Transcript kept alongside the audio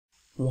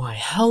Why,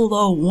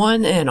 hello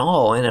one and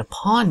all, and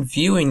upon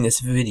viewing this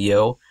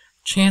video,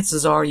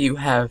 chances are you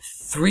have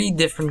 3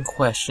 different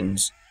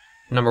questions.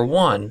 Number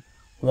 1,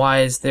 why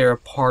is there a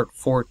part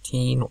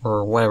 14,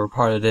 or whatever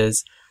part it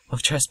is,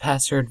 of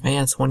Trespasser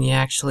Advance when you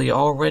actually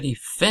already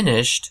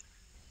finished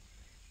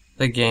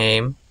the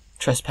game,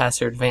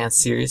 Trespasser Advance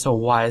series, so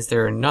why is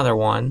there another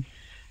one?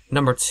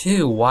 Number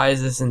 2, why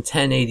is this in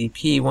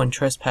 1080p when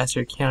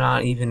Trespasser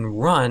cannot even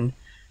run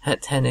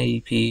at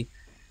 1080p?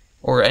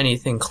 Or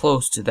anything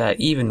close to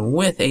that, even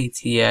with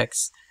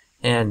ATX.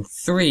 And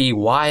 3,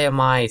 why am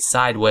I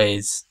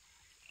sideways?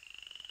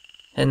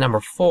 And number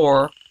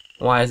 4,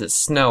 why is it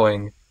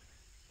snowing?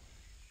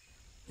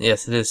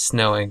 Yes, it is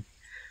snowing.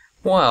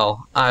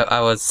 Well, I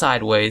was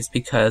sideways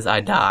because I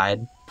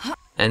died,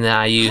 and then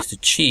I used a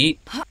cheat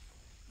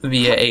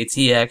via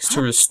ATX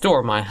to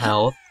restore my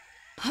health,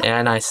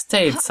 and I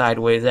stayed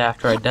sideways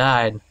after I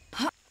died.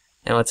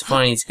 And what's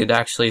funny is you could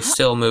actually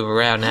still move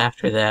around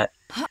after that.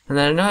 And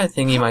then another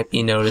thing you might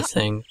be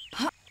noticing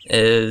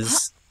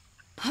is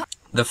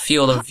the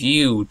field of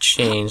view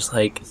changed,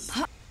 like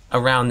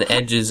around the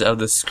edges of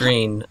the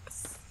screen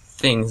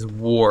things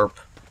warp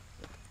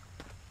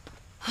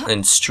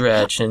and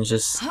stretch and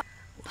just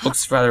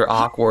looks rather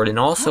awkward, and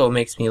also it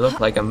makes me look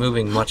like I'm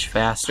moving much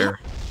faster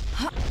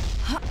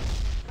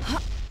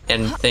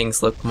and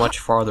things look much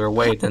farther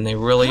away than they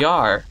really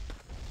are.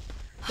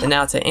 And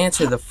now to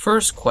answer the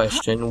first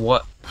question,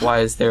 why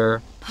is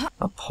there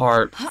a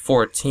part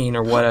 14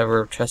 or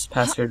whatever of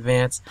Trespasser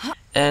Advance?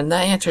 And the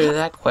answer to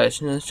that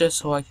question is just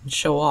so I can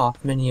show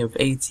off many of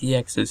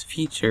ATX's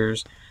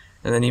features.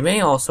 And then you may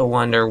also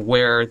wonder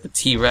where the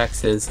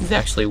T-Rex is. He's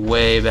actually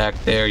way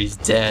back there. He's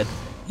dead.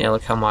 Yeah,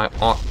 look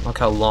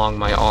how long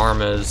my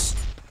arm is.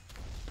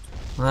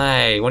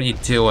 Hey, what are you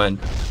doing?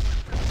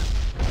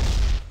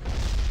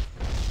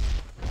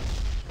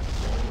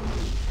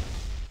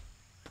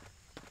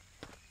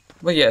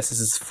 But yes, this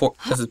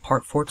is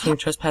part 14 of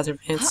Trespasser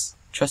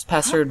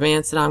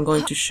Advance, and I'm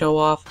going to show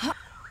off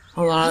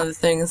a lot of the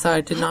things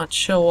I did not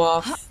show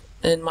off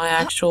in my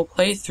actual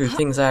playthrough,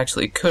 things I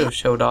actually could have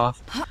showed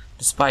off,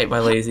 despite my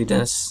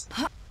laziness.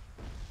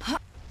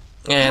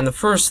 And the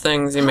first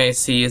things you may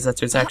see is that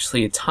there's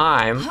actually a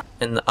time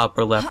in the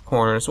upper left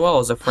corner, as well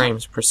as a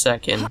frames per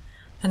second.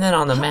 And then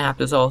on the map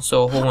there's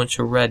also a whole bunch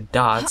of red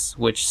dots,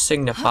 which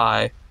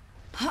signify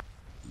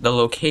the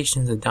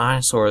locations of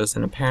dinosaurs,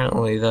 and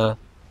apparently the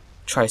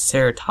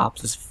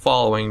Triceratops is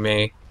following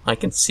me. I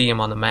can see him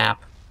on the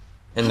map.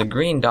 And the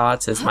green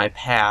dots is my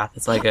path.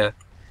 It's like it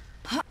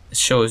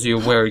shows you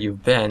where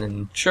you've been,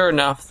 and sure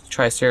enough, the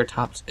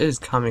Triceratops is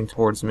coming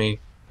towards me.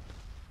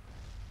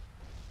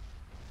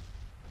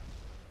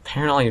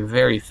 Apparently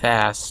very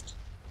fast.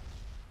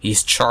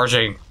 He's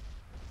charging.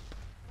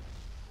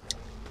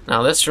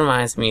 Now this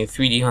reminds me of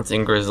 3D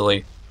Hunting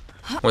Grizzly,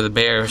 where the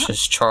bears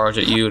just charge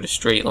at you in a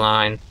straight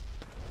line.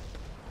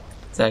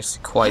 It's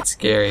actually quite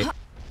scary.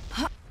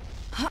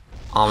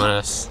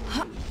 Ominous.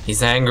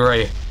 He's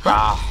angry.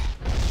 Rah.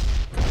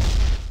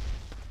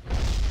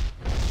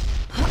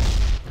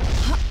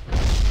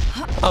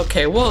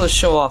 Okay, well, to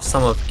show off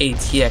some of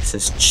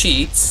ATX's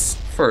cheats,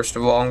 first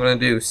of all, I'm going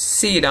to do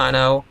Sea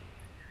Dino.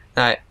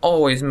 I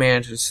always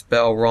manage to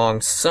spell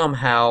wrong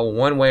somehow,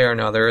 one way or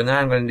another. And then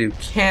I'm going to do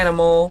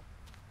Canimal,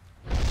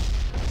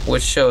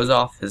 which shows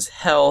off his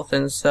health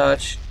and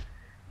such.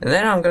 And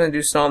then I'm going to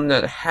do something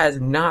that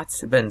has not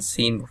been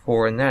seen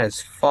before, and that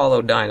is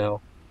Follow Dino.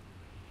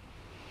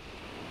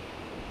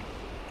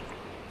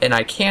 And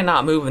I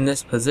cannot move in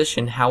this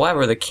position,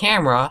 however the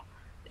camera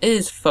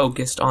is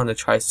focused on the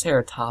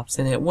Triceratops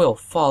and it will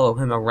follow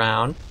him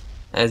around,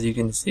 as you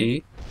can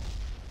see.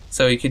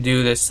 So you could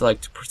do this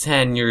like to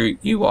pretend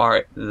you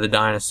are the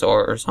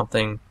dinosaur or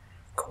something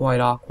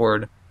quite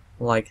awkward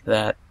like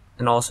that.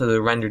 And also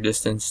the render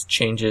distance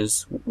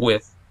changes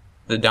with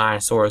the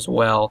dinosaur as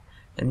well,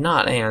 and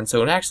not and, so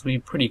it'd actually be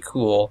pretty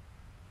cool.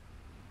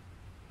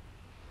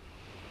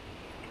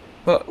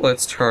 But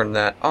let's turn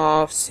that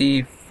off.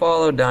 See,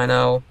 Follow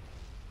Dino.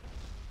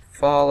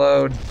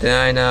 Follow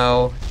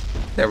Dino.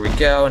 There we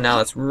go. Now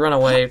let's run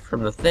away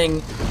from the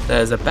thing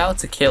that is about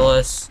to kill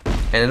us.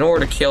 And in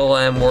order to kill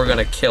him, we're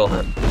gonna kill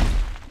him.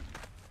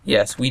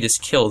 Yes, we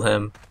just killed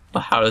him. But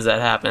how does that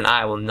happen?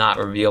 I will not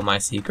reveal my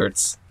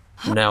secrets.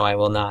 No, I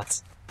will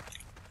not.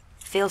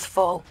 Feels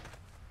full.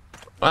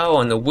 Oh,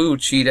 and the Woo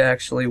cheat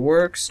actually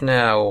works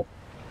now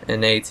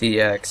in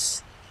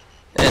ATX.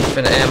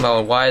 Infinite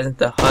ammo. Why isn't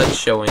the HUD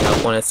showing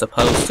up when it's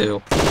supposed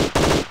to?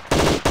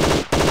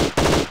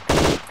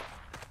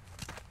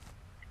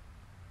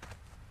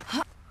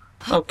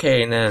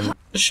 Okay, and then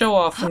to show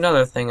off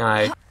another thing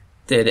I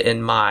did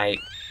in my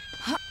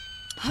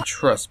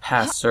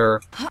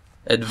Trespasser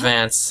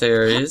Advance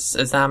series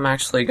is I'm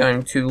actually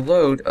going to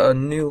load a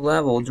new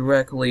level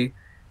directly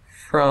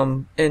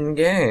from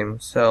in-game.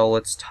 So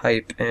let's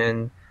type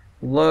in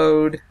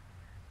load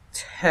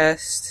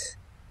test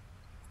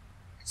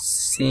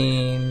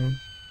scene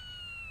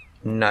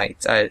night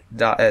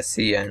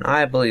 .scn.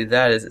 I believe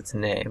that is its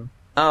name.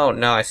 Oh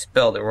no, I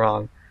spelled it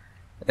wrong.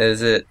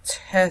 Is it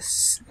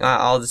test?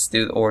 I'll just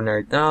do the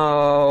ordinary.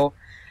 No,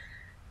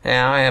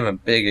 Yeah, I am a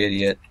big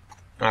idiot.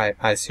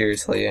 I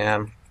seriously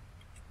am.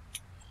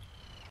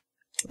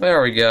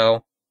 There we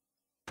go.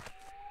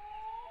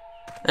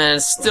 And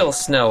it's still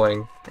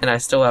snowing, and I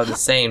still have the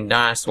same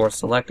dinosaur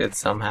selected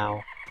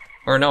somehow.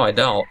 Or no, I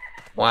don't.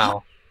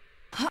 Wow.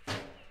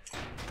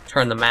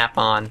 Turn the map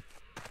on.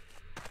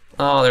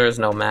 Oh, there is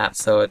no map,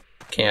 so it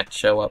can't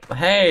show up.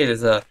 Hey,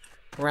 there's a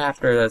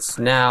raptor that's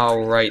now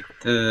right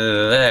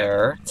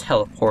there.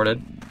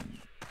 Teleported.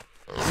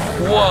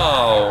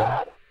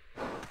 Whoa!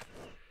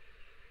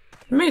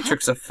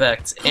 Matrix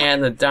effect,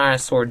 and the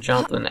dinosaur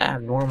jumped an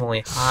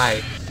abnormally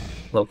high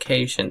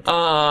location.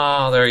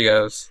 Oh, there he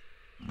goes.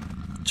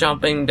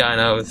 Jumping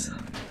dinos.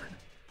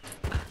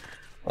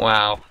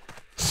 Wow.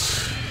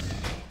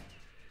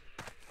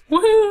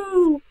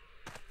 Woohoo!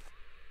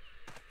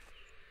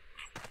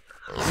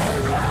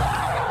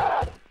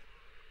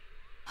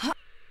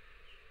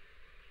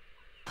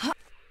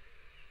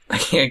 I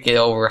can't get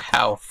over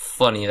how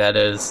funny that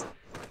is.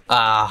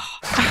 Ah.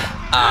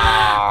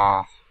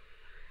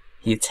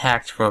 He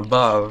attacked from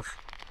above.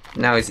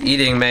 Now he's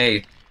eating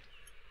me.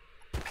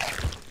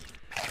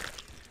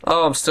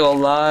 Oh, I'm still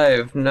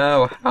alive.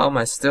 No, how am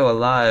I still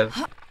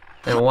alive?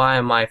 And why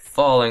am I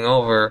falling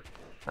over?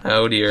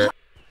 Oh dear.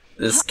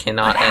 This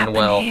cannot end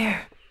well.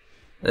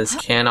 This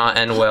cannot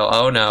end well.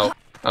 Oh no.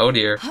 Oh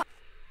dear.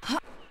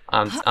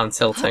 I'm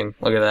tilting.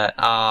 Look at that.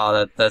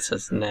 Ah, that's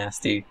just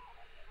nasty.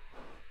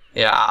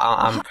 Yeah,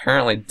 I'm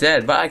apparently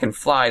dead, but I can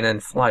fly and then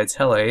fly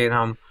tele,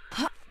 and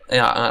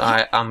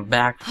I'm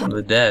back from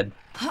the dead.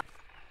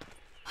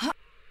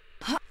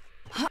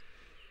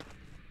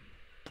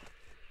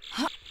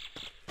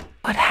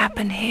 What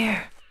happened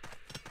here?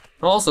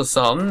 Also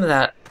something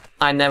that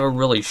I never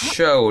really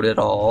showed at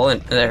all,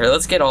 and there,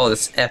 let's get all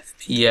this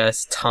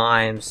FPS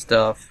time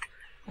stuff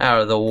out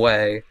of the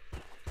way.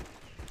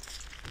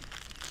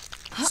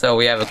 So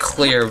we have a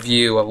clear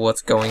view of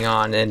what's going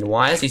on, and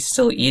why is he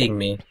still eating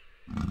me?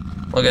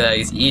 Look at that,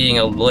 he's eating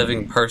a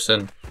living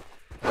person.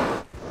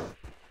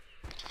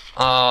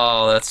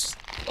 Oh, that's...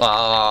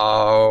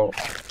 oh.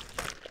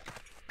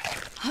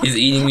 He's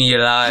eating me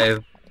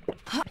alive.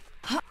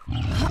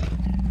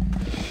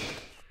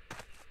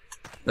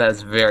 That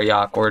is very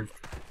awkward.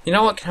 You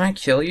know what, can I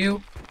kill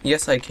you?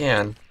 Yes, I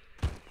can.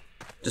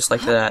 Just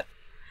like that.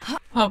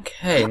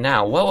 Okay,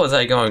 now, what was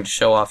I going to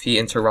show off? He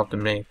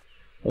interrupted me.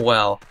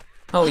 Well,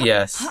 oh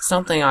yes,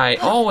 something I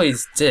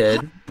always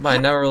did, but I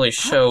never really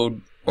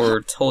showed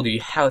or told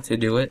you how to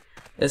do it,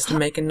 is to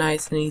make a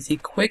nice and easy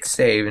quick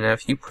save. And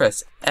if you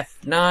press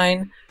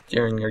F9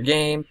 during your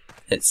game,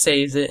 it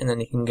saves it, and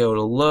then you can go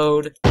to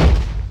load.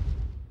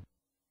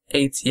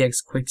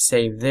 ATX quick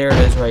save, there it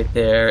is right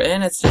there,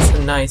 and it's just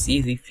a nice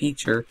easy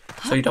feature,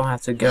 so you don't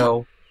have to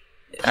go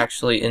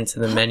actually into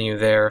the menu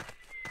there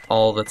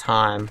all the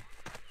time.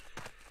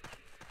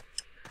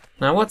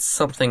 Now what's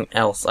something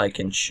else I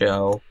can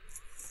show?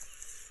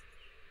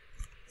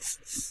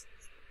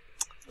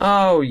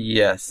 Oh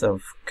yes,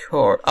 of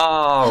course.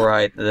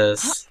 Alright,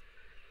 this.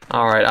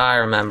 Alright, I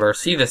remember.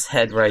 See this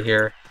head right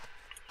here?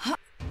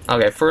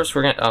 Okay, first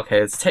we're gonna...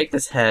 okay, let's take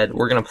this head.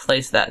 We're gonna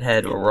place that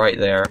head right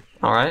there.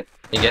 Alright?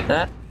 You get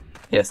that?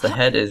 Yes, the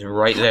head is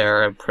right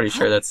there. I'm pretty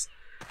sure that's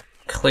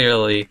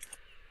clearly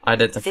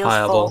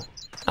identifiable.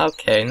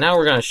 Okay, now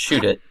we're gonna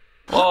shoot it.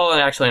 Well,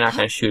 actually not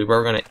gonna shoot it, but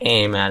we're gonna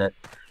aim at it.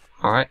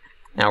 Alright?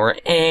 Now we're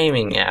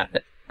aiming at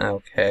it.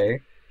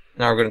 Okay.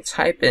 Now we're gonna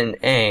type in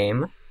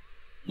aim.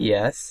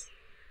 Yes.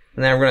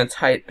 And then we're going to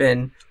type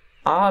in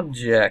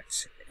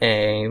object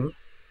aim.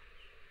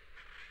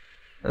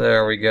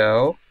 There we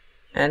go.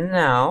 And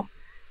now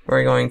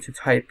we're going to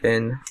type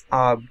in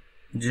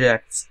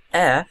object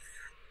F.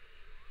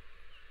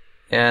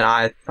 And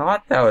I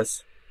thought that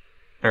was...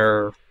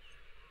 I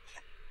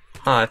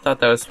thought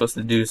that was supposed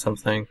to do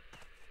something.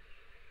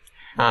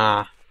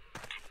 What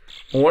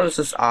does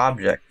this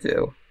object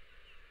do?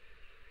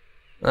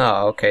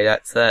 Oh, okay,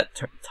 that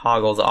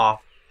toggles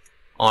off.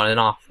 On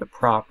and off the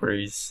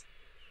properties.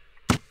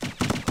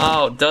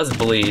 Oh, it does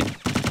bleed.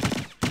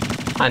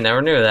 I never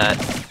knew that.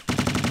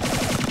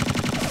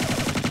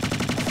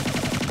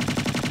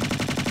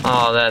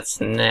 Oh, that's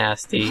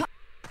nasty.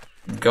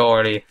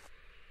 Gordy.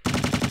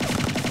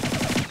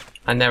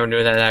 I never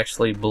knew that it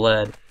actually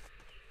bled.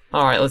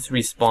 Alright, let's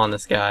respawn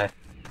this guy.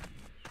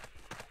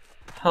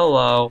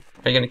 Hello.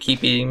 Are you gonna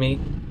keep eating me?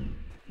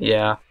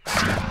 Yeah.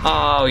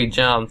 Oh, he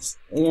jumps.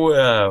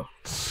 Whoa.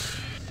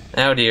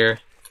 Oh dear.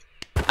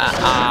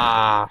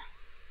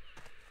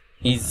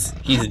 He's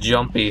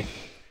jumpy.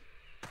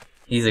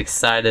 He's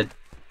excited.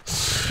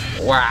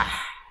 Wow.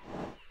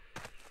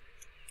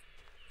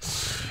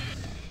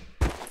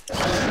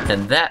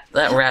 And that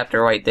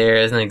raptor right there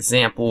is an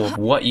example of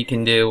what you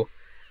can do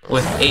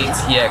with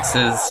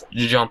ATX's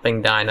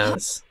jumping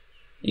dinos.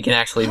 You can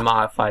actually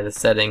modify the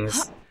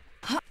settings.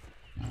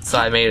 So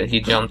I made it,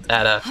 he jumped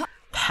at a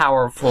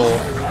powerful,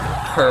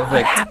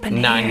 perfect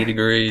 90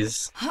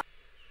 degrees.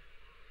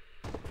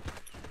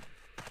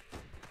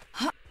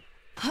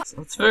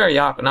 So it's very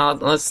awkward. Now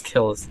let's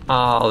kill this.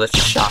 Oh, let's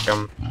shock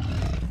him.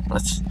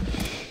 Let's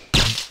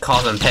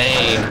cause him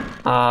pain.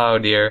 Oh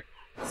dear.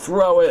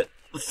 Throw it.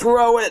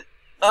 Throw it!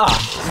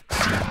 Ah!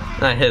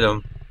 I hit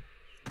him.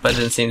 But it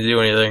didn't seem to do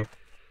anything.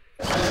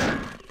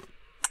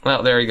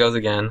 Well, there he goes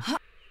again.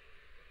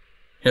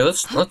 Here,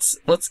 let's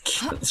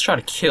try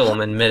to kill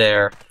him in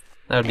midair.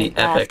 That would be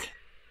epic.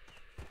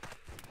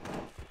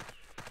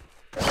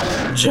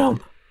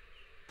 Jump.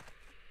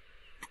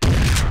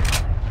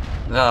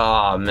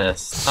 Oh,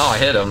 missed. Oh, I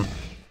hit him.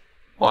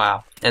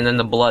 Wow. And then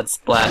the blood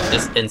splat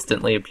just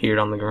instantly appeared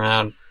on the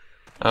ground.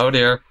 Oh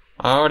dear.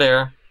 Oh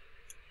dear.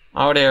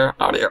 Oh dear.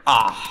 Oh dear.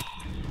 Ah.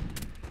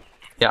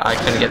 Yeah, I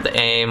couldn't get the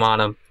aim on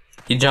him.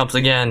 He jumps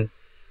again.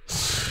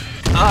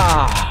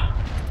 Ah.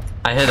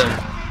 I hit him.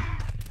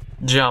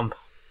 Jump.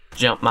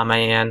 Jump, my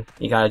man.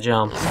 You gotta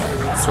jump.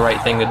 It's the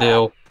right thing to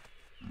do.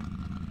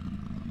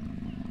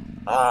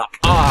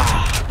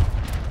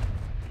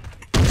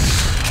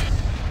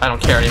 I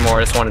don't care anymore.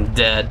 I just want him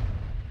dead.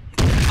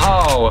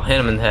 Oh, hit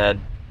him in the head.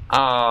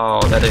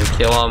 Oh, that didn't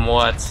kill him.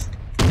 What?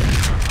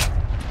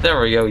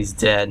 There we go. He's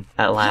dead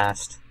at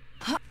last.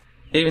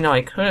 Even though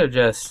I could have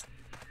just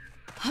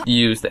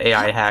used the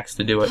AI hacks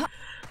to do it.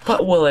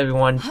 But well,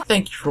 everyone,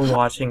 thank you for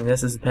watching.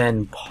 This has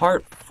been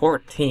part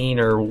 14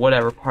 or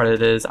whatever part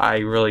it is. I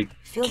really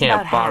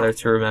can't bother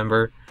to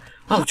remember.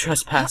 Oh,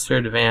 Trespasser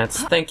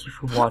Advanced. Thank you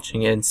for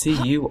watching and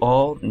see you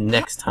all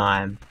next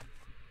time.